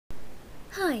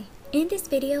Hi, in this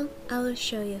video I will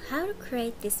show you how to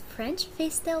create this French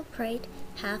fishtail braid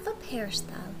half-up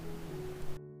hairstyle.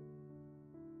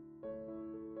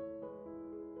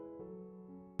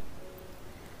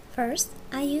 First,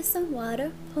 I use some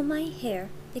water for my hair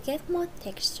to get more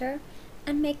texture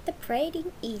and make the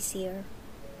braiding easier.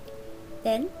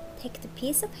 Then, take the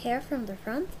piece of hair from the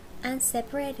front and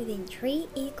separate it in 3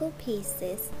 equal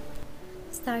pieces.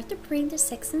 Start to bring the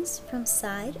sections from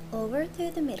side over to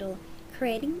the middle,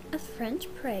 creating a French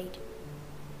braid.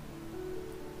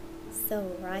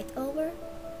 So right over,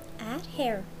 add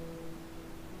hair.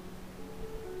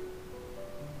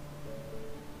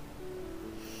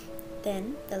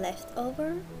 Then the left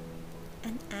over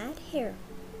and add hair.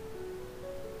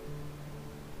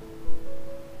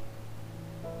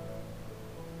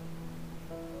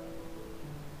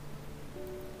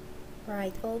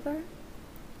 Right over,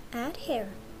 add hair.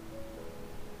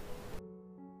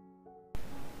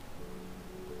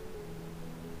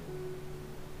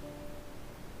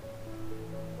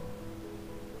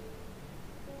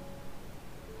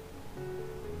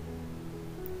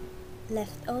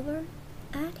 Left over,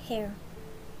 add hair.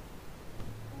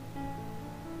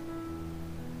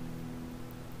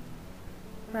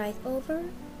 Right over,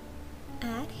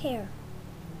 add hair.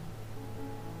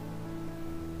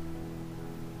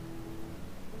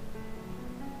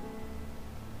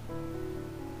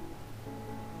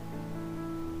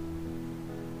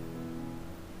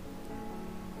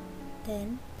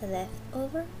 Then the left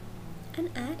over and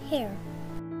add hair.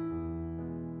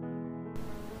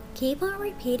 Keep on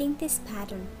repeating this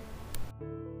pattern.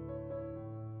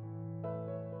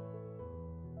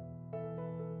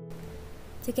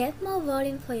 To get more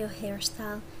volume for your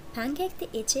hairstyle, pancake the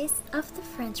edges of the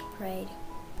French braid.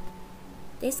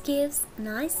 This gives a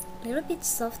nice, little bit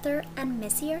softer and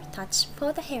messier touch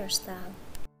for the hairstyle.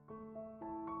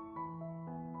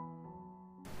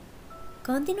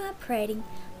 Continue braiding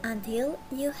until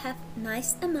you have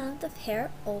nice amount of hair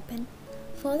open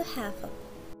for the half up.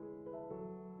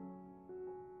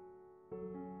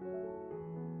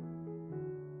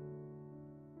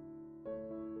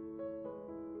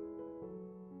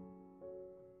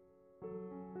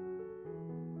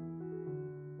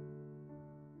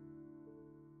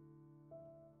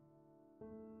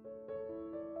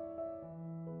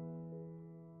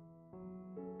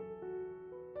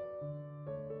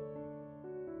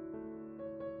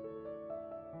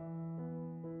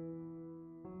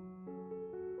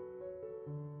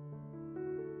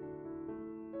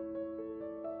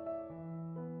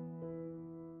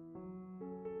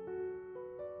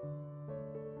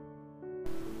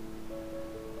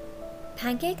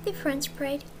 Pancake the French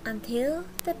braid until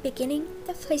the beginning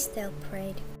the fishtail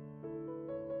braid.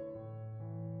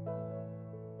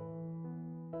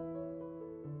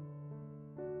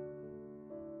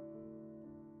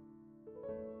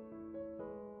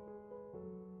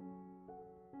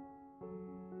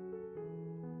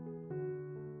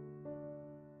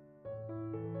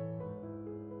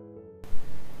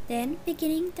 Then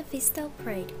beginning the fishtail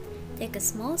braid, take a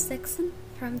small section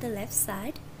from the left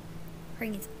side,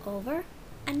 bring it over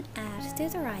and add to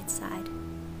the right side.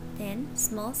 Then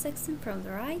small section from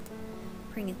the right,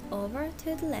 bring it over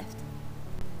to the left.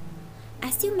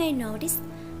 As you may notice,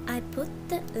 I put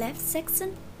the left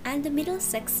section and the middle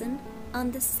section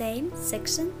on the same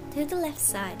section to the left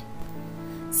side.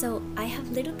 So I have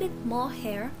a little bit more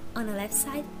hair on the left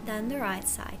side than the right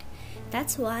side.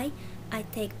 That's why I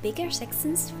take bigger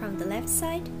sections from the left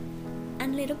side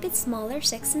and little bit smaller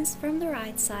sections from the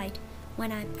right side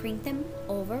when I bring them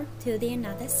over to the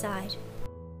another side.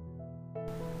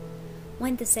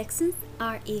 When the sections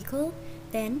are equal,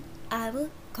 then I will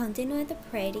continue the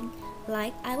braiding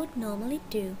like I would normally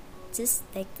do. Just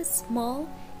take the small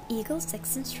equal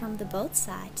sections from the both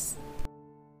sides.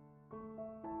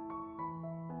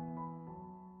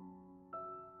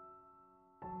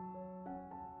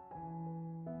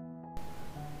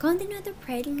 Continue the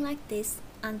braiding like this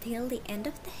until the end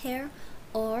of the hair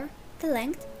or the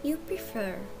length you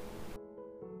prefer.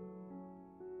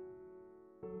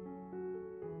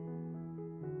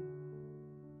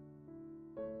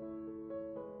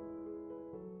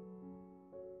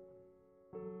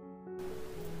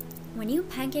 When you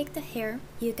pancake the hair,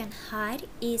 you can hide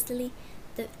easily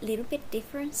the little bit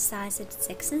different sized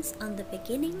sections on the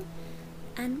beginning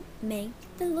and make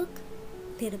the look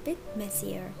a little bit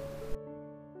messier.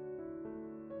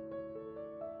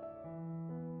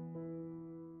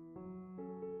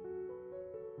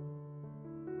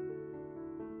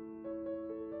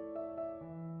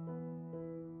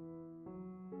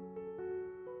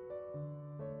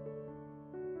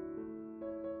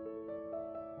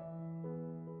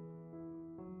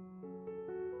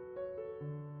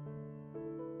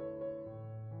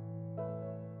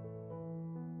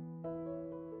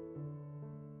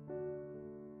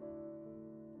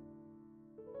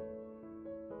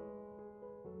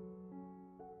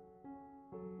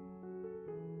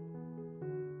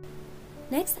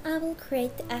 Next I will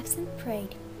create the accent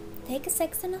braid. Take a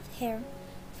section of hair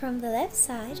from the left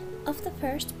side of the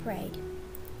first braid.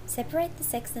 Separate the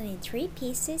section in 3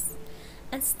 pieces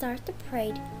and start the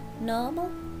braid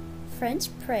normal French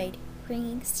braid,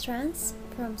 bringing strands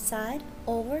from side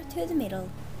over to the middle.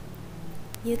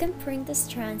 You can bring the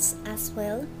strands as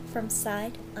well from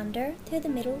side under to the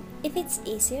middle if it's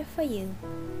easier for you.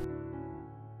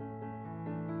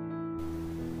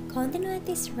 Continue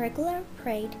this regular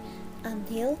braid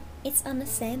until it's on the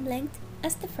same length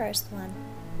as the first one.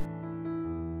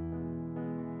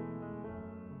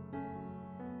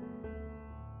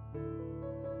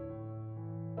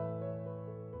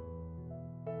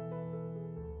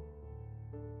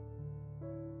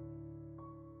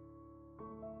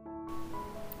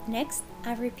 Next,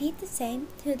 I repeat the same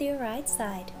to the right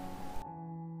side.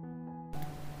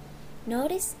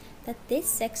 Notice that this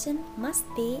section must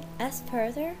be as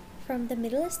further from the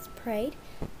middlest braid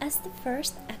as the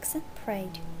first accent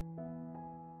braid.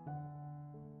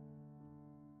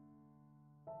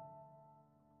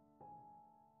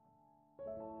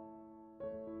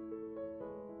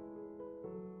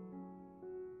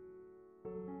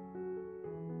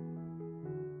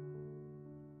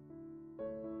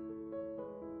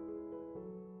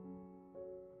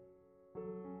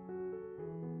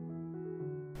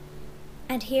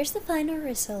 And here's the final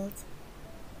result.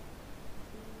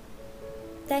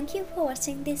 Thank you for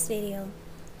watching this video.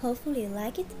 Hopefully you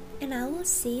like it, and I will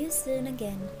see you soon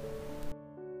again.